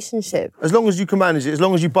extreme relationship. As long as you can manage it, as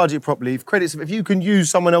long as you budget properly, if you can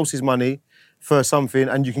use someone else's money for something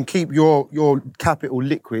and you can keep your capital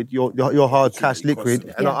liquid, your hard cash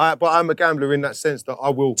liquid. But I'm a gambler in that sense that I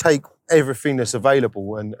will take everything that's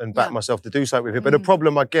available and back myself to do something with it. But the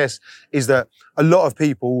problem, I guess, is that a lot of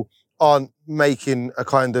people aren't making a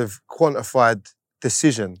kind of quantified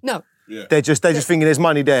decision. No. Yeah. They're just thinking there's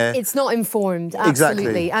money there. It's not informed,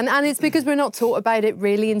 absolutely. Exactly. And it's because we're not taught about it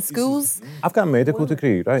really in schools. I've got a medical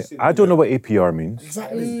degree, right? I don't know what APR means.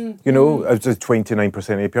 Exactly. It's just 29%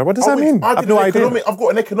 APR. What does that mean? I have no idea. I've got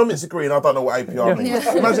an economics degree and I don't know what APR means.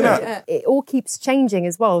 Yeah. Imagine that. It all keeps changing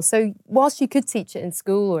as well. So whilst you could teach it in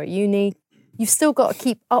school or at uni, you've still got to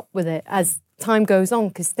keep up with it as time goes on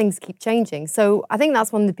because things keep changing. So I think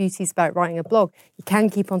that's one of the beauties about writing a blog. You can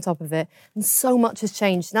keep on top of it. And so much has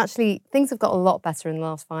changed. And actually, things have got a lot better in the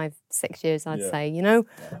last 5-6 years, I'd say,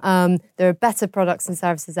 there are better products and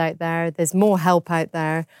services out there. There's more help out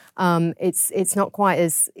there. It's not quite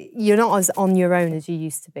as, you're not as on your own as you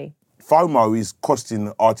used to be. FOMO is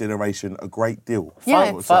costing our generation a great deal.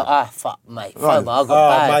 Yeah. Fuck, mate. FOMO, I got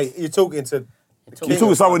bad. Mate, you're talking to You're talking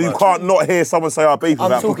to someone who can't not hear someone say our beef I'm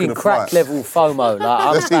without talking booking a crack flight. level FOMO. Like,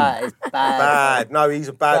 I'm That's him. bad. It's bad. Bad. No, he's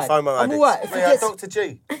a bad Bad. FOMO I'm addict. all right. If he gets- Dr.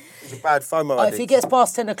 G. He's a bad FOMO If addict. he gets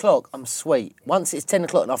past 10 o'clock, I'm sweet. Once it's 10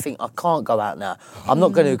 o'clock and I think I can't go out now, I'm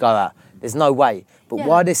not going to go out. There's no way. But Yeah.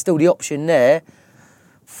 while there's still the option there,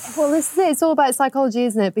 Well, this is it. It's all about psychology,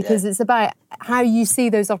 isn't it? Because it's about how you see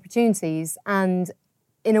those opportunities. And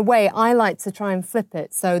in a way, I like to try and flip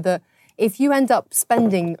it so that if you end up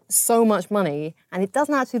spending so much money and it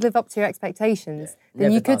doesn't actually live up to your expectations, then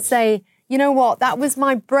never you could does. say, you know what, that was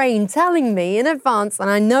my brain telling me in advance, and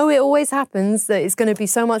I know it always happens, that it's going to be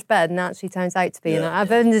so much better than it actually turns out to be. And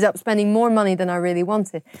I've ended up spending more money than I really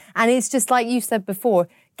wanted. And it's just like you said before,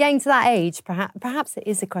 getting to that age, perhaps it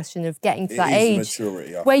is a question of getting to that is age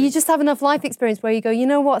maturity, I where you think. just have enough life experience where you go, you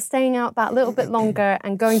know what, staying out that little bit longer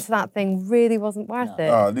and going to that thing really wasn't worth it.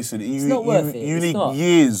 Listen, you, not worth it. you It's need not.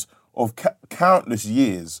 years of countless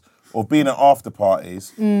years of being at after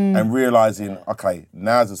parties and realising, okay,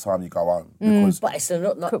 now's the time you go home. Because but it's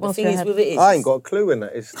not the whilst thing you're is ahead. with it is... I ain't got a clue in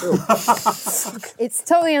that. It's still. It's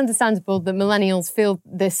totally understandable that millennials feel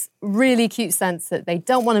this really cute sense that they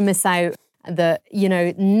don't want to miss out, that, you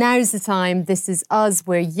know, now's the time, this is us,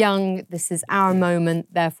 we're young, this is our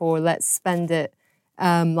moment, therefore let's spend it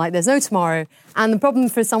like there's no tomorrow. And the problem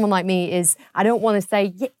for someone like me is I don't want to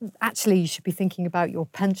say, yeah, actually, you should be thinking about your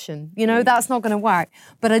pension. You know, that's not going to work.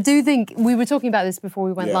 But I do think, we were talking about this before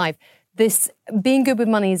we went live, this being good with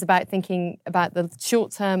money is about thinking about the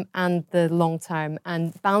short term and the long term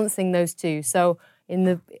and balancing those two. So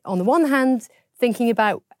on the one hand, thinking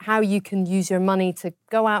about how you can use your money to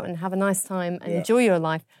go out and have a nice time and enjoy your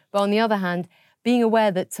life. But on the other hand, being aware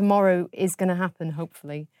that tomorrow is going to happen,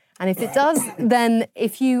 hopefully. And if it does, then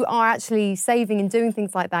if you are actually saving and doing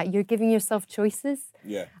things like that, you're giving yourself choices.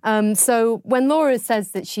 Yeah. So when Laura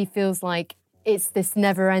says that she feels like it's this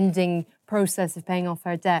never-ending process of paying off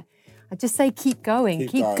her debt, I just say keep going,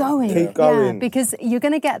 keep going. Keep going. Yeah, because you're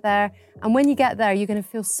going to get there. And when you get there, you're going to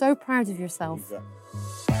feel so proud of yourself.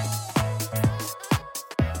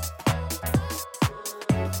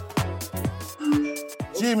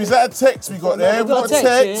 Jim, is that a text we got there? We've got What a a text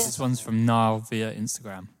text? here. This one's from Niall via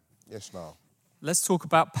Instagram. Yes, no. Let's talk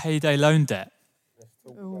about payday loan debt.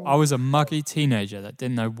 I was a muggy teenager that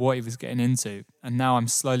didn't know what he was getting into, and now I'm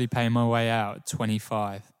slowly paying my way out at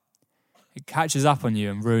 25. It catches up on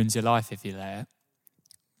you and ruins your life if you let it.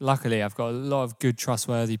 Luckily, I've got a lot of good,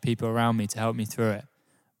 trustworthy people around me to help me through it,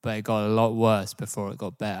 but it got a lot worse before it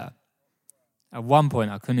got better. At one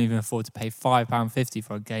point, I couldn't even afford to pay £5.50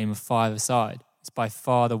 for a game of five-a-side. It's by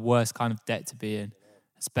far the worst kind of debt to be in,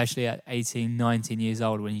 especially at 18, 19 years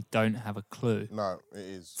old when you don't have a clue. No, it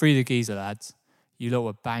is. Free the geezer, lads. You lot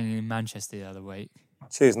were banging in Manchester the other week.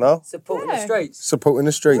 Cheers, Noel. Supporting the streets. Supporting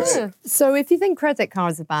the streets. Yeah. So if you think credit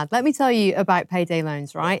cards are bad, let me tell you about payday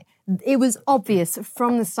loans, right? It was obvious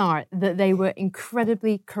from the start that they were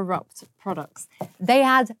incredibly corrupt products. They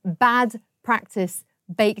had bad practice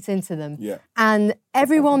baked into them. Yeah. And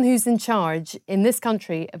everyone who's in charge in this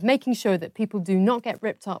country of making sure that people do not get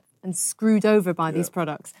ripped up and screwed over by these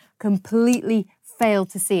products completely failed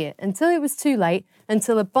to see it until it was too late,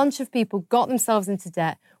 until a bunch of people got themselves into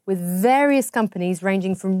debt with various companies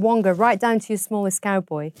ranging from Wonga right down to your smallest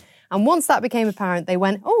cowboy. And once that became apparent, they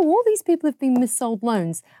went, oh, all these people have been missold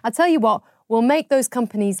loans. I tell you what, we'll make those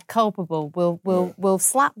companies culpable. We'll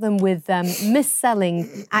slap them with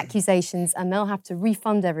mis-selling accusations and they'll have to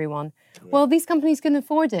refund everyone. Well, these companies can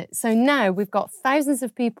afford it. So now we've got thousands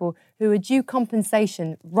of people who are due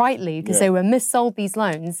compensation rightly because they were missold these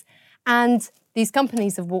loans. And these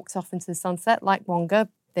companies have walked off into the sunset like Wonga.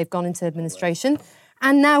 They've gone into administration.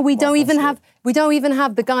 And now we don't even have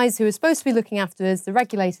the guys who are supposed to be looking after us, the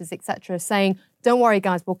regulators, etc., saying, don't worry,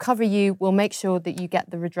 guys, we'll cover you. We'll make sure that you get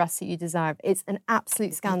the redress that you deserve. It's an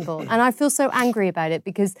absolute scandal. And I feel so angry about it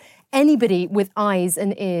because anybody with eyes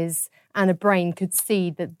and ears and a brain could see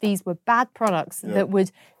that these were bad products that would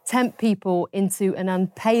tempt people into an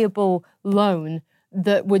unpayable loan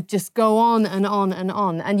that would just go on and on and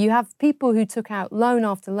on. And you have people who took out loan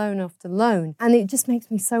after loan after loan. And it just makes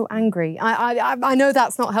me so angry. I know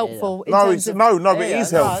that's not helpful. in No, terms it's of- but it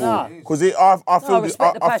is helpful because I feel I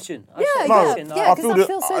respect the passion. Yeah, I feel because I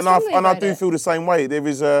feel so strongly and I about do it. feel the same way. There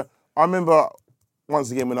is I remember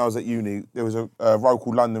once again when I was at uni, there was a road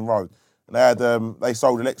called London Road, and they had they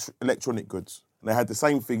sold electronic goods, and they had the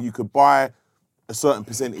same thing. You could buy a certain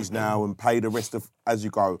percentage now and pay the rest as you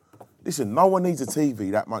go. Listen, no one needs a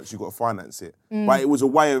TV that much. You've got to finance it, but it was a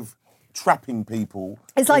way of trapping people.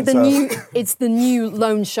 It's like it's the new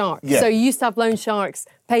loan shark. Yeah. So you used to have loan sharks,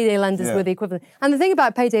 payday lenders Yeah. were the equivalent. And the thing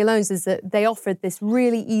about payday loans is that they offered this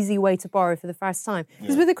really easy way to borrow for the first time.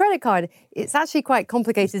 Because with a credit card, it's actually quite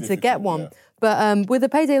complicated to get one. yeah. But with a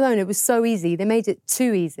payday loan, it was so easy. They made it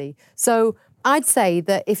too easy. So I'd say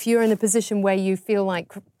that if you're in a position where you feel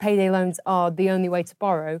like payday loans are the only way to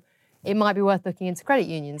borrow, it might be worth looking into credit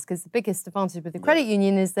unions, because the biggest advantage with the credit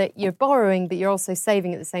union is that you're borrowing, but you're also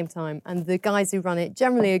saving at the same time. And the guys who run it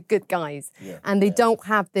generally are good guys. And they don't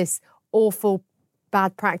have this awful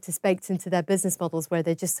bad practice baked into their business models where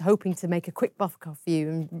they're just hoping to make a quick buck off you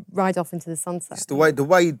and ride off into the sunset. It's the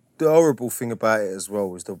horrible thing about it as well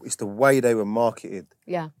was it's the way they were marketed.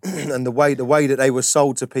 Yeah. And the way that they were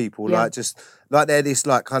sold to people, Yeah. like they're this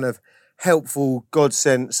like kind of helpful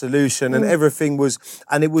God-sent solution, and everything was,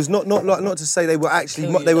 and it was not to say they were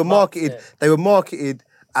actually they were marketed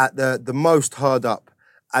at the most hard up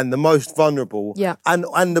and the most vulnerable, and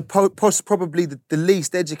probably the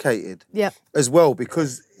least educated, as well,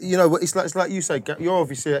 because it's like you say, you're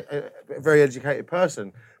obviously a very educated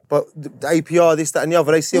person. But the APR, this, that, and the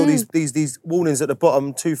other, they see all these warnings at the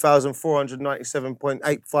bottom: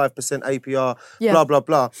 2,497.85% APR, blah blah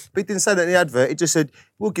blah. But it didn't say that in the advert. It just said,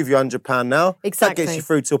 "We'll give you £100 now. Exactly. That gets you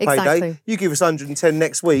through till payday. Exactly. You give us 110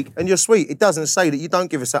 next week, and you're sweet." It doesn't say that you don't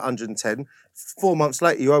give us that 110. 4 months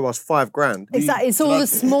later, you owe us £5,000. Exactly. It's all the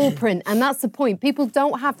small print, and that's the point. People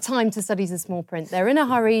don't have time to study the small print. They're in a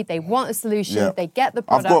hurry. They want a solution. Yeah. They get the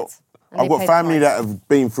product. I've got family that have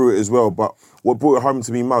been through it as well, but what brought it home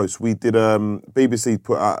to me most, we did, BBC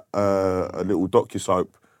put out a little docusoap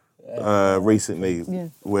recently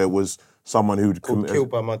where it was someone who'd Killed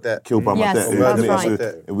by My Debt. Killed by My Yes, Debt. that's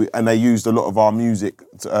right. And they used a lot of our music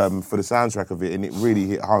for the soundtrack of it, and it really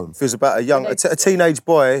hit home. It was about a teenage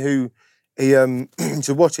boy who, he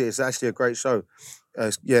to watch it, it's actually a great show.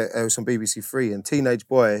 It was on BBC Three, and teenage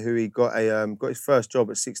boy who he got his first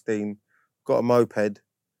job at 16, got a moped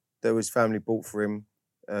that his family bought for him.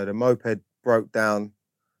 The moped broke down,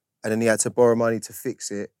 and then he had to borrow money to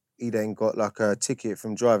fix it. He then got like a ticket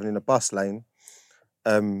from driving in a bus lane,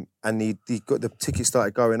 and he got the ticket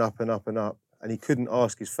started going up and up and up, and he couldn't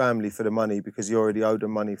ask his family for the money because he already owed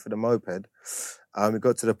them money for the moped. It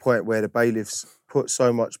got to the point where the bailiffs put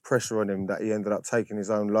so much pressure on him that he ended up taking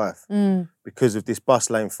his own life because of this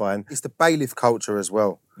bus lane fine. It's the bailiff culture as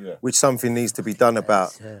well, which something needs to be done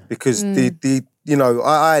about, because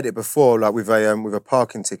I had it before, like with a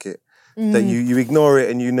parking ticket, that you ignore it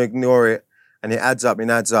and you ignore it, and it adds up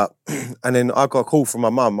and adds up. And then I got a call from my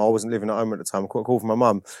mum. I wasn't living at home at the time. I got a call from my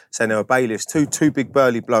mum saying there were bailiffs, two big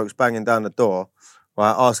burly blokes banging down the door,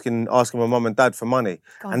 right, asking my mum and dad for money.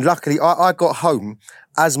 God. And luckily, I got home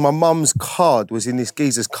as my mum's card was in this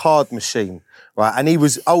geezer's card machine, right, and he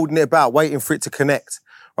was holding it about, waiting for it to connect.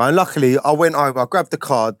 Right, and luckily, I went over, I grabbed the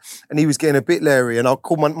card, and he was getting a bit leery, and I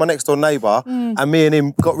called my next door neighbour, and me and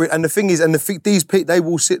him got rid. And the thing is, these people, they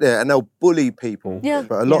will sit there and they'll bully people. Yeah.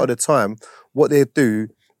 But a lot of the time, what they do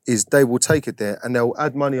is they will take it there and they'll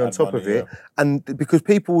add money on top of it, and because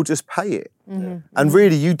people will just pay it. And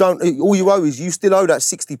really, you don't. All you owe is you still owe that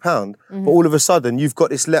 £60, but all of a sudden you've got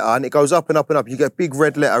this letter, and it goes up and up and up. You get a big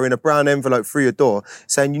red letter in a brown envelope through your door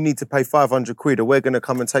saying you need to pay £500, or we're going to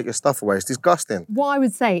come and take your stuff away. It's disgusting. What I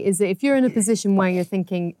would say is that if you're in a position where you're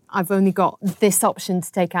thinking, I've only got this option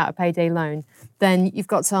to take out a payday loan, then you've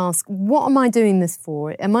got to ask, what am I doing this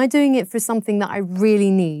for? Am I doing it for something that I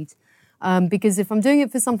really need? Because if I'm doing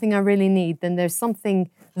it for something I really need, then there's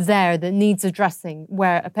something there that needs addressing,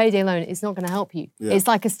 where a payday loan is not going to help you. Yeah. It's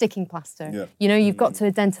like a sticking plaster. Yeah. You've got to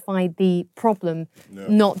identify the problem,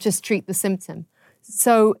 not just treat the symptom.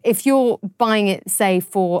 So if you're buying it, say,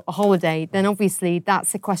 for a holiday, then obviously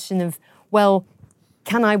that's a question of, well,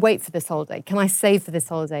 can I wait for this holiday? Can I save for this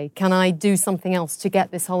holiday? Can I do something else to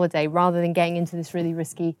get this holiday rather than getting into this really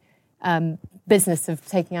risky business of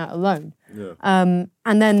taking out a loan? Yeah.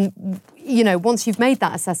 And then, once you've made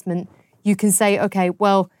that assessment, you can say, okay,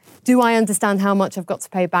 well, do I understand how much I've got to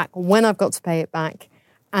pay back, when I've got to pay it back,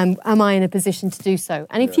 and am I in a position to do so?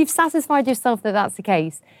 And if you've satisfied yourself that that's the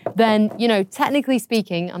case, then, technically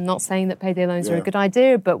speaking, I'm not saying that payday loans are a good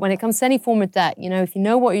idea, but when it comes to any form of debt, if you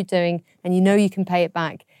know what you're doing and you can pay it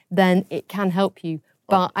back, then it can help you.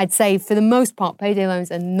 But I'd say for the most part, payday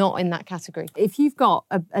loans are not in that category. If you've got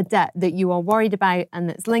a debt that you are worried about and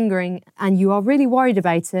that's lingering and you are really worried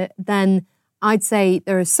about it, then I'd say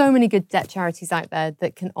there are so many good debt charities out there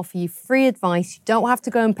that can offer you free advice. You don't have to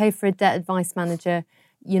go and pay for a debt advice manager.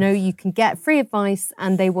 You can get free advice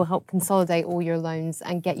and they will help consolidate all your loans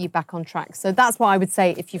and get you back on track. So that's what I would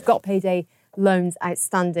say if you've got payday loans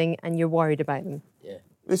outstanding and you're worried about them.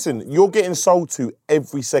 Listen, you're getting sold to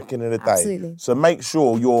every second of the day. Absolutely. So make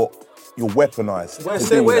sure you're weaponised.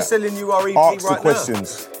 We're selling you our EP Ask right the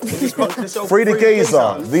questions. now. Free the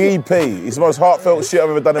Geezer, the EP. It's the most heartfelt shit I've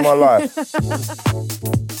ever done in my life.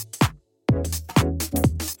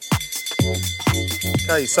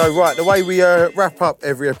 Okay, so right, the way we wrap up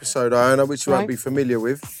every episode, Iona, which you won't Right. be familiar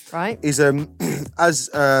with, Right. is as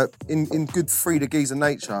in good Free the Geezer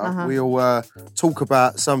nature, we'll talk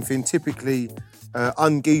about something typically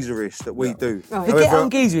ungeezerish that we do. Right. Forget However-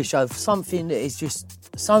 ungeezerish, though, something that is just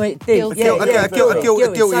something deep. Guilty. A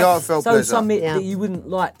guilty heartfelt So pleasure. something Yeah. that you wouldn't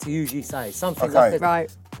like to usually say. Something Okay. like a,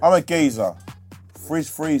 Right. I'm a geezer, frizz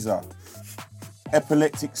freezer,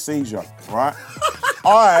 epileptic seizure, right?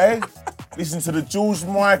 I listen to the George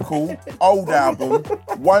Michael old album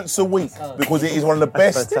once a week because it is one of the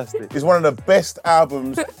best. Fantastic. It's one of the best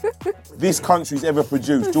albums this country's ever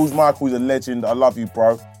produced. George Michael is a legend. I love you,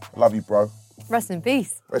 bro. I love you, bro. Rest in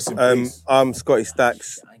peace. Rest in peace. I'm Scotty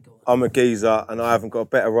Stacks. I'm a geezer, and I haven't got a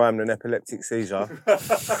better rhyme than epileptic seizure.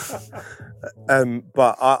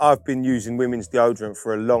 But I've been using women's deodorant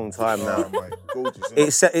for a long time now. Mate, gorgeous,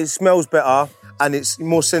 isn't it? It smells better, and it's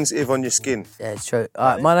more sensitive on your skin. yeah, it's true. All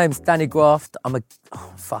right, my name's Danny Graft. I'm a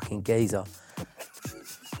fucking geezer.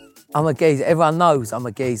 I'm a geezer. Everyone knows I'm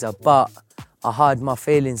a geezer, but I hide my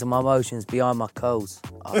feelings and my emotions behind my curls.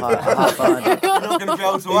 I hide behind it. You're not going to be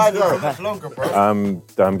able to hide it for much longer, bro.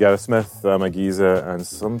 I'm Gareth Smith, I'm a geezer, and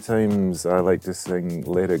sometimes I like to sing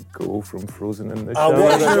Let It Go from Frozen in the Shower.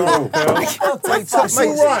 That's all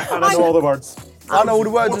right. And I know all the words. I know all the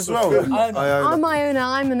words as well. I'm Iona.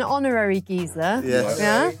 I'm an honorary geezer. Yes.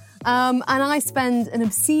 Yeah. And I spend an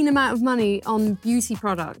obscene amount of money on beauty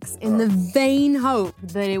products in the vain hope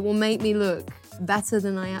that it will make me look better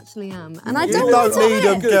than I actually am. And I You don't don't want to need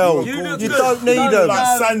them, girl. You don't need them.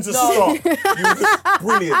 Like Sansa Scott. You look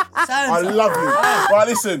brilliant. I love you. Right,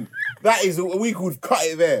 listen. That is, we could cut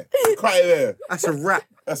it there. Cut it there. That's a wrap.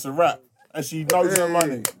 That's a wrap. And she knows her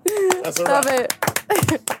money. That's a Love wrap.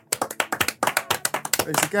 it.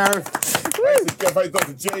 Thanks to Gareth. Thanks to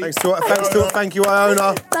Dr. G. Thank you,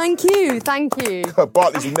 Iona. Thank you. Thank you.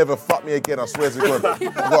 Barclays will never fuck me again, I swear to God. I've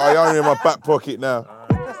got Iona in my back pocket now.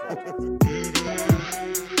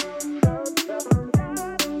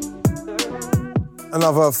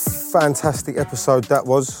 Another fantastic episode that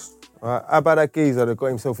was. Right, how about that geezer that got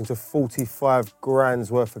himself into 45 grand's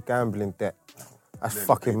worth of gambling debt? That's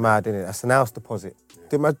fucking mad, innit? That's an house deposit.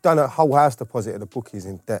 They've done a whole house deposit at the bookies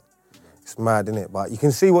in debt. It's mad, innit? But you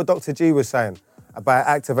can see what Dr. G was saying about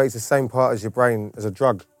it activates the same part as your brain as a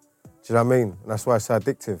drug. Do you know what I mean? And that's why it's so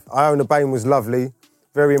addictive. Iona Bain was lovely.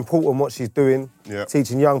 Very important what she's doing. Yeah.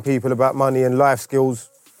 Teaching young people about money and life skills.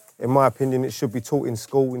 In my opinion, it should be taught in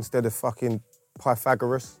school instead of fucking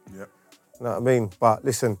Pythagoras. Yep. You know what I mean? But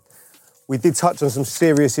listen, we did touch on some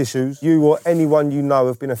serious issues. You or anyone you know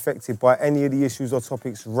have been affected by any of the issues or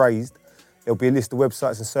topics raised. There'll be a list of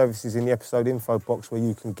websites and services in the episode info box where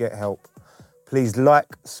you can get help. Please like,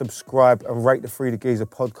 subscribe, and rate the Free the Geezer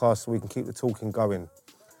podcast so we can keep the talking going.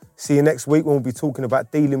 See you next week when we'll be talking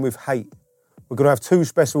about dealing with hate. We're going to have two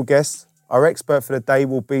special guests. Our expert for the day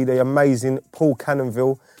will be the amazing Paul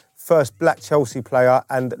Cannonville, first black Chelsea player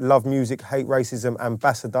and Love Music Hate Racism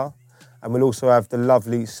ambassador. And we'll also have the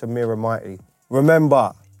lovely Samira Mighty.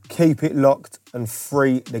 Remember, keep it locked and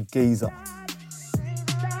free the geezer.